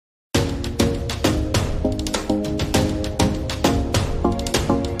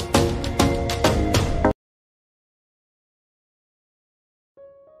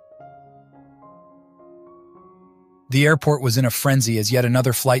The airport was in a frenzy as yet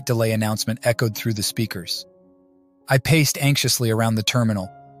another flight delay announcement echoed through the speakers. I paced anxiously around the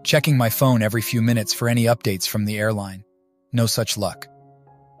terminal, checking my phone every few minutes for any updates from the airline. No such luck.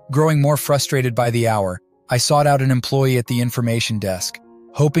 Growing more frustrated by the hour, I sought out an employee at the information desk,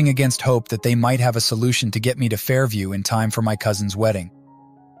 hoping against hope that they might have a solution to get me to Fairview in time for my cousin's wedding.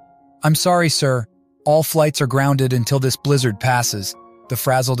 "I'm sorry, sir. All flights are grounded until this blizzard passes," the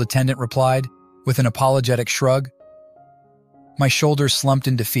frazzled attendant replied, with an apologetic shrug. My shoulders slumped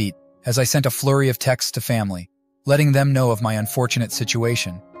in defeat as I sent a flurry of texts to family, letting them know of my unfortunate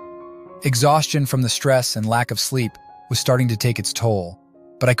situation. Exhaustion from the stress and lack of sleep was starting to take its toll,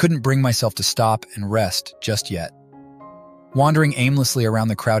 but I couldn't bring myself to stop and rest just yet. Wandering aimlessly around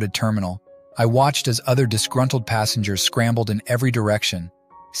the crowded terminal, I watched as other disgruntled passengers scrambled in every direction,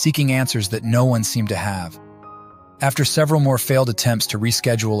 seeking answers that no one seemed to have. After several more failed attempts to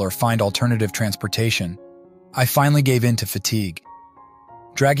reschedule or find alternative transportation, I finally gave in to fatigue.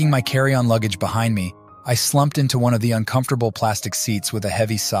 Dragging my carry-on luggage behind me, I slumped into one of the uncomfortable plastic seats with a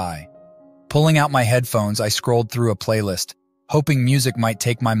heavy sigh. Pulling out my headphones, I scrolled through a playlist, hoping music might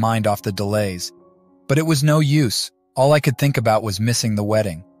take my mind off the delays. But it was no use. All I could think about was missing the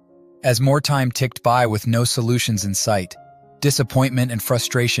wedding. As more time ticked by with no solutions in sight, disappointment and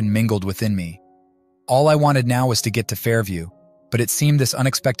frustration mingled within me. All I wanted now was to get to Fairview, but it seemed this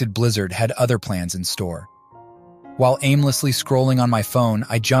unexpected blizzard had other plans in store. While aimlessly scrolling on my phone,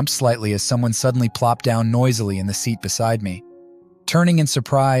 I jumped slightly as someone suddenly plopped down noisily in the seat beside me. Turning in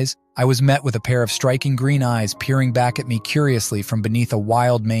surprise, I was met with a pair of striking green eyes peering back at me curiously from beneath a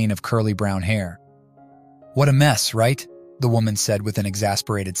wild mane of curly brown hair. "What a mess, right?" the woman said with an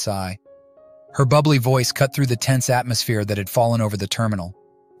exasperated sigh. Her bubbly voice cut through the tense atmosphere that had fallen over the terminal.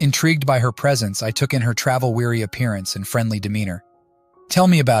 Intrigued by her presence, I took in her travel-weary appearance and friendly demeanor. "Tell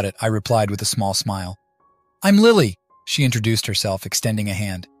me about it," I replied with a small smile. "I'm Lily," she introduced herself, extending a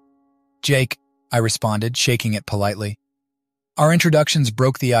hand. "Jake," I responded, shaking it politely. Our introductions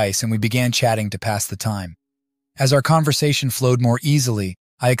broke the ice and we began chatting to pass the time. As our conversation flowed more easily,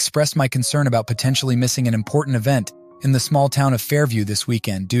 I expressed my concern about potentially missing an important event in the small town of Fairview this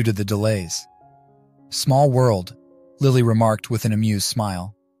weekend due to the delays. "Small world," Lily remarked with an amused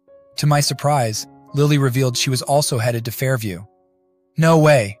smile. To my surprise, Lily revealed she was also headed to Fairview. "No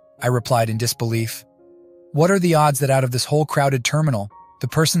way," I replied in disbelief. "What are the odds that out of this whole crowded terminal, the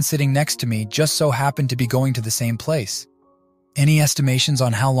person sitting next to me just so happened to be going to the same place? Any estimations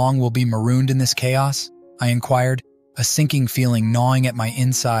on how long we'll be marooned in this chaos?" I inquired, a sinking feeling gnawing at my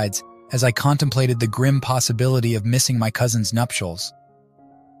insides as I contemplated the grim possibility of missing my cousin's nuptials.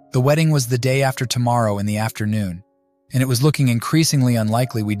 The wedding was the day after tomorrow in the afternoon, and it was looking increasingly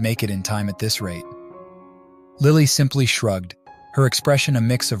unlikely we'd make it in time at this rate. Lily simply shrugged, her expression a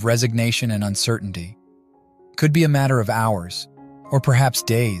mix of resignation and uncertainty. "Could be a matter of hours, or perhaps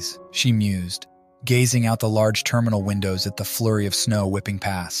days," she mused, gazing out the large terminal windows at the flurry of snow whipping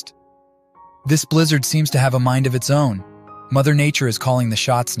past. "This blizzard seems to have a mind of its own. Mother Nature is calling the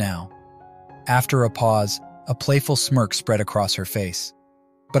shots now." After a pause, a playful smirk spread across her face.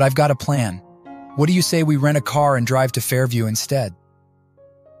 "But I've got a plan. What do you say we rent a car and drive to Fairview instead?"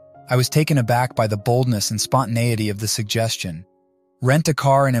 I was taken aback by the boldness and spontaneity of the suggestion. Rent a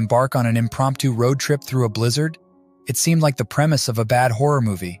car and embark on an impromptu road trip through a blizzard? It seemed like the premise of a bad horror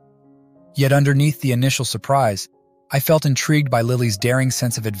movie. Yet underneath the initial surprise, I felt intrigued by Lily's daring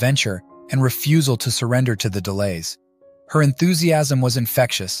sense of adventure and refusal to surrender to the delays. Her enthusiasm was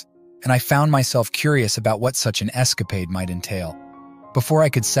infectious, and I found myself curious about what such an escapade might entail. Before I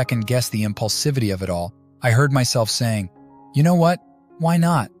could second-guess the impulsivity of it all, I heard myself saying, "You know what? Why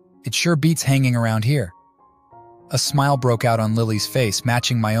not? It sure beats hanging around here." A smile broke out on Lily's face,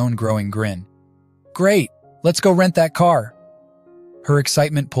 matching my own growing grin. "Great! Let's go rent that car." Her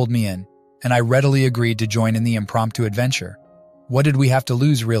excitement pulled me in, and I readily agreed to join in the impromptu adventure. What did we have to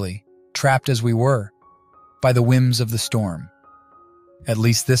lose, really, trapped as we were by the whims of the storm? At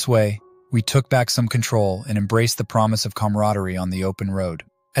least this way, we took back some control and embraced the promise of camaraderie on the open road.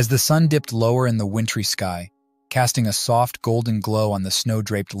 As the sun dipped lower in the wintry sky, casting a soft golden glow on the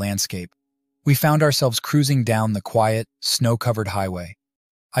snow-draped landscape, we found ourselves cruising down the quiet, snow-covered highway.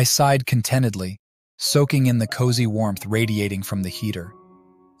 I sighed contentedly, soaking in the cozy warmth radiating from the heater.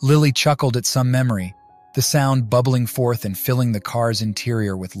 Lily chuckled at some memory, the sound bubbling forth and filling the car's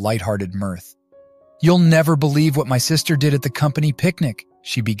interior with lighthearted mirth. "You'll never believe what my sister did at the company picnic,"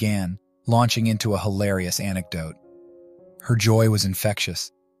 she began, launching into a hilarious anecdote. Her joy was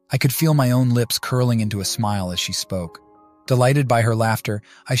infectious. I could feel my own lips curling into a smile as she spoke. Delighted by her laughter,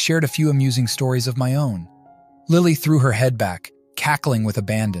 I shared a few amusing stories of my own. Lily threw her head back, cackling with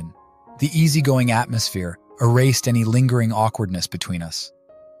abandon. The easygoing atmosphere, erased any lingering awkwardness between us.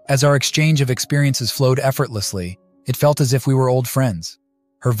 As our exchange of experiences flowed effortlessly, it felt as if we were old friends.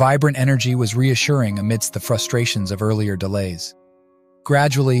 Her vibrant energy was reassuring amidst the frustrations of earlier delays.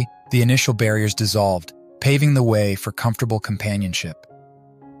 Gradually, the initial barriers dissolved, paving the way for comfortable companionship.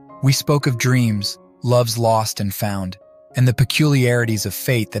 We spoke of dreams, loves lost and found, and the peculiarities of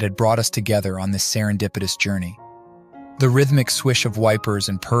fate that had brought us together on this serendipitous journey. The rhythmic swish of wipers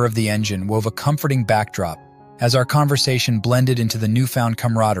and purr of the engine wove a comforting backdrop as our conversation blended into the newfound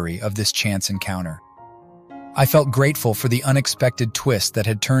camaraderie of this chance encounter. I felt grateful for the unexpected twist that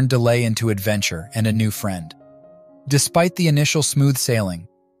had turned delay into adventure and a new friend. Despite the initial smooth sailing,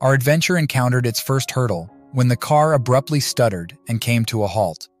 our adventure encountered its first hurdle when the car abruptly stuttered and came to a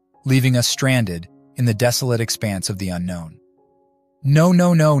halt, leaving us stranded in the desolate expanse of the unknown. "No,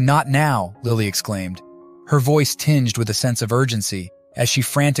 no, no, not now," Lily exclaimed, her voice tinged with a sense of urgency as she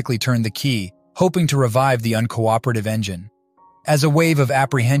frantically turned the key, hoping to revive the uncooperative engine. As a wave of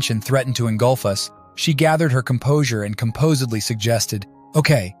apprehension threatened to engulf us, she gathered her composure and composedly suggested,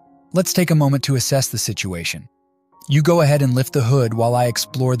 "Okay, let's take a moment to assess the situation. You go ahead and lift the hood while I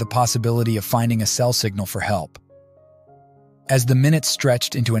explore the possibility of finding a cell signal for help." As the minutes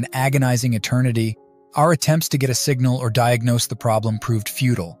stretched into an agonizing eternity, our attempts to get a signal or diagnose the problem proved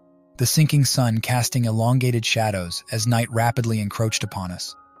futile, the sinking sun casting elongated shadows as night rapidly encroached upon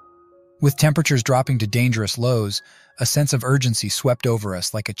us. With temperatures dropping to dangerous lows, a sense of urgency swept over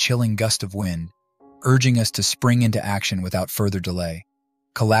us like a chilling gust of wind, urging us to spring into action without further delay,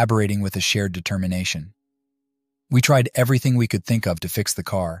 collaborating with a shared determination. We tried everything we could think of to fix the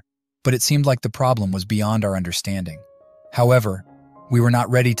car, but it seemed like the problem was beyond our understanding. However, we were not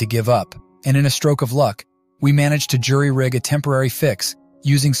ready to give up, and in a stroke of luck, we managed to jury-rig a temporary fix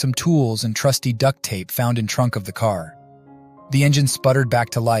using some tools and trusty duct tape found in trunk of the car. The engine sputtered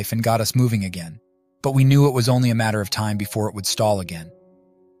back to life and got us moving again, but we knew it was only a matter of time before it would stall again.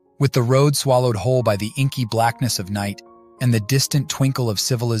 With the road swallowed whole by the inky blackness of night and the distant twinkle of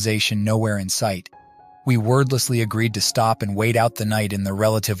civilization nowhere in sight, we wordlessly agreed to stop and wait out the night in the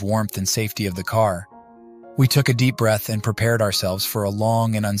relative warmth and safety of the car. We took a deep breath and prepared ourselves for a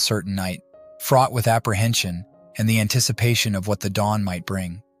long and uncertain night, fraught with apprehension and the anticipation of what the dawn might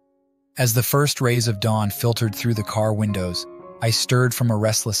bring. As the first rays of dawn filtered through the car windows, I stirred from a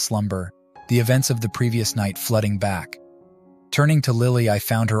restless slumber, the events of the previous night flooding back. Turning to Lily, I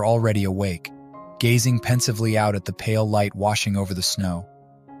found her already awake, gazing pensively out at the pale light washing over the snow.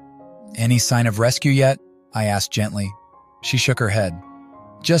 "Any sign of rescue yet?" I asked gently. She shook her head.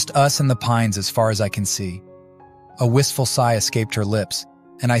 "Just us and the pines as far as I can see." A wistful sigh escaped her lips,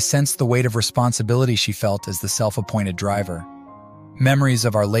 and I sensed the weight of responsibility she felt as the self-appointed driver. Memories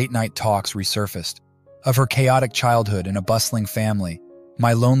of our late-night talks resurfaced, of her chaotic childhood in a bustling family,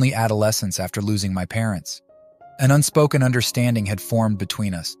 my lonely adolescence after losing my parents. An unspoken understanding had formed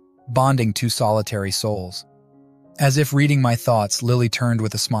between us, bonding two solitary souls. As if reading my thoughts, Lily turned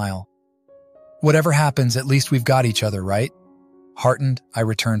with a smile. "Whatever happens, at least we've got each other, right?" Heartened, I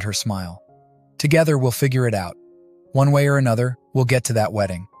returned her smile. "Together, we'll figure it out. One way or another, we'll get to that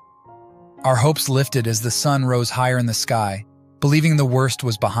wedding." Our hopes lifted as the sun rose higher in the sky, believing the worst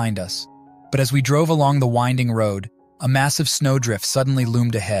was behind us. But as we drove along the winding road, a massive snowdrift suddenly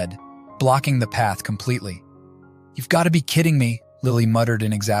loomed ahead, blocking the path completely. "You've got to be kidding me," Lily muttered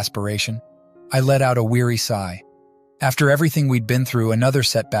in exasperation. I let out a weary sigh. After everything we'd been through, another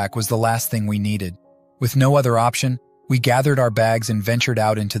setback was the last thing we needed. With no other option, we gathered our bags and ventured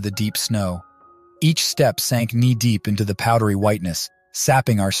out into the deep snow. Each step sank knee-deep into the powdery whiteness,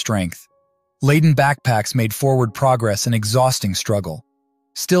 sapping our strength. Laden backpacks made forward progress an exhausting struggle.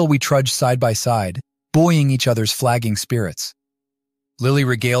 Still, we trudged side by side, buoying each other's flagging spirits. Lily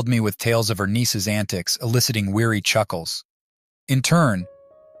regaled me with tales of her niece's antics, eliciting weary chuckles. In turn,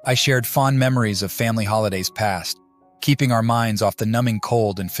 I shared fond memories of family holidays past, keeping our minds off the numbing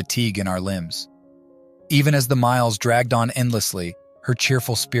cold and fatigue in our limbs. Even as the miles dragged on endlessly, her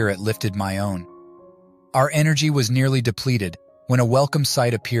cheerful spirit lifted my own. Our energy was nearly depleted when a welcome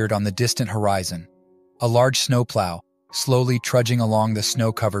sight appeared on the distant horizon, a large snowplow, slowly trudging along the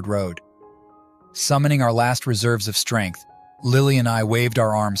snow-covered road. Summoning our last reserves of strength, Lily and I waved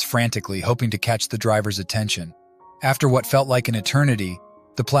our arms frantically, hoping to catch the driver's attention. After what felt like an eternity,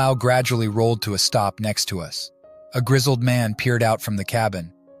 the plow gradually rolled to a stop next to us. A grizzled man peered out from the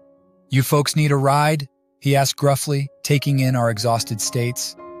cabin. "You folks need a ride?" he asked gruffly, taking in our exhausted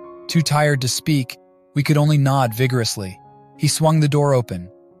states. Too tired to speak, we could only nod vigorously. He swung the door open.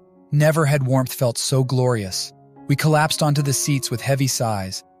 Never had warmth felt so glorious. We collapsed onto the seats with heavy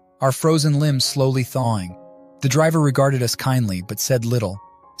sighs, our frozen limbs slowly thawing. The driver regarded us kindly but said little,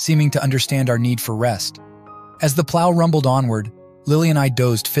 seeming to understand our need for rest. As the plow rumbled onward, Lily and I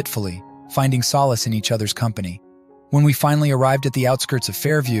dozed fitfully, finding solace in each other's company. When we finally arrived at the outskirts of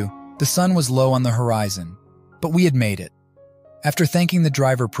Fairview, the sun was low on the horizon, but we had made it. After thanking the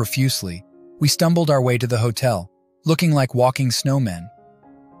driver profusely, we stumbled our way to the hotel, looking like walking snowmen.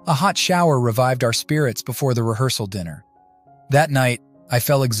 A hot shower revived our spirits before the rehearsal dinner. That night, I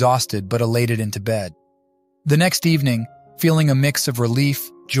fell exhausted but elated into bed. The next evening, feeling a mix of relief,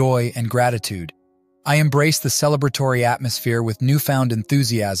 joy, and gratitude, I embraced the celebratory atmosphere with newfound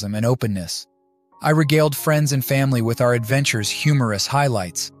enthusiasm and openness. I regaled friends and family with our adventure's humorous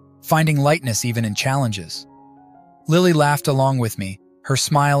highlights, finding lightness even in challenges. Lily laughed along with me, her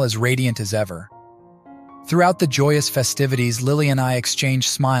smile as radiant as ever. Throughout the joyous festivities, Lily and I exchanged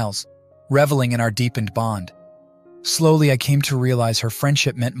smiles, reveling in our deepened bond. Slowly, I came to realize her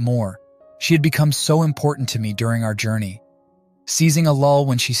friendship meant more. She had become so important to me during our journey. Seizing a lull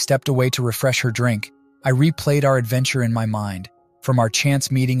when she stepped away to refresh her drink, I replayed our adventure in my mind, from our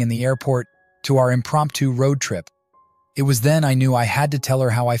chance meeting in the airport to our impromptu road trip. It was then I knew I had to tell her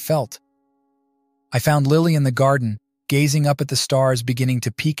how I felt. I found Lily in the garden, gazing up at the stars beginning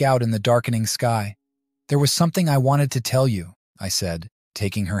to peek out in the darkening sky. "There was something I wanted to tell you," I said,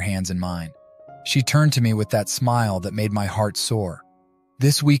 taking her hands in mine. She turned to me with that smile that made my heart soar.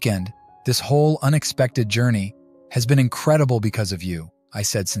 "This weekend, this whole unexpected journey, has been incredible because of you," I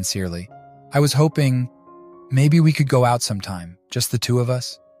said sincerely. "I was hoping maybe we could go out sometime, just the two of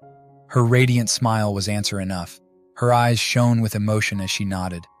us." Her radiant smile was answer enough. Her eyes shone with emotion as she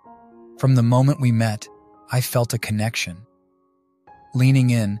nodded. From the moment we met, I felt a connection. Leaning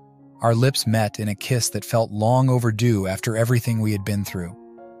in, our lips met in a kiss that felt long overdue after everything we had been through.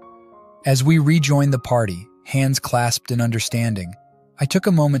 As we rejoined the party, hands clasped in understanding, I took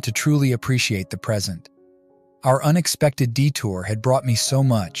a moment to truly appreciate the present. Our unexpected detour had brought me so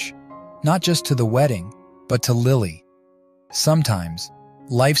much, not just to the wedding, but to Lily. Sometimes,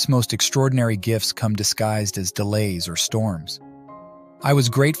 life's most extraordinary gifts come disguised as delays or storms. I was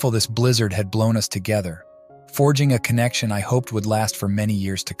grateful this blizzard had blown us together, forging a connection I hoped would last for many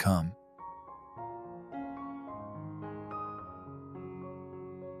years to come.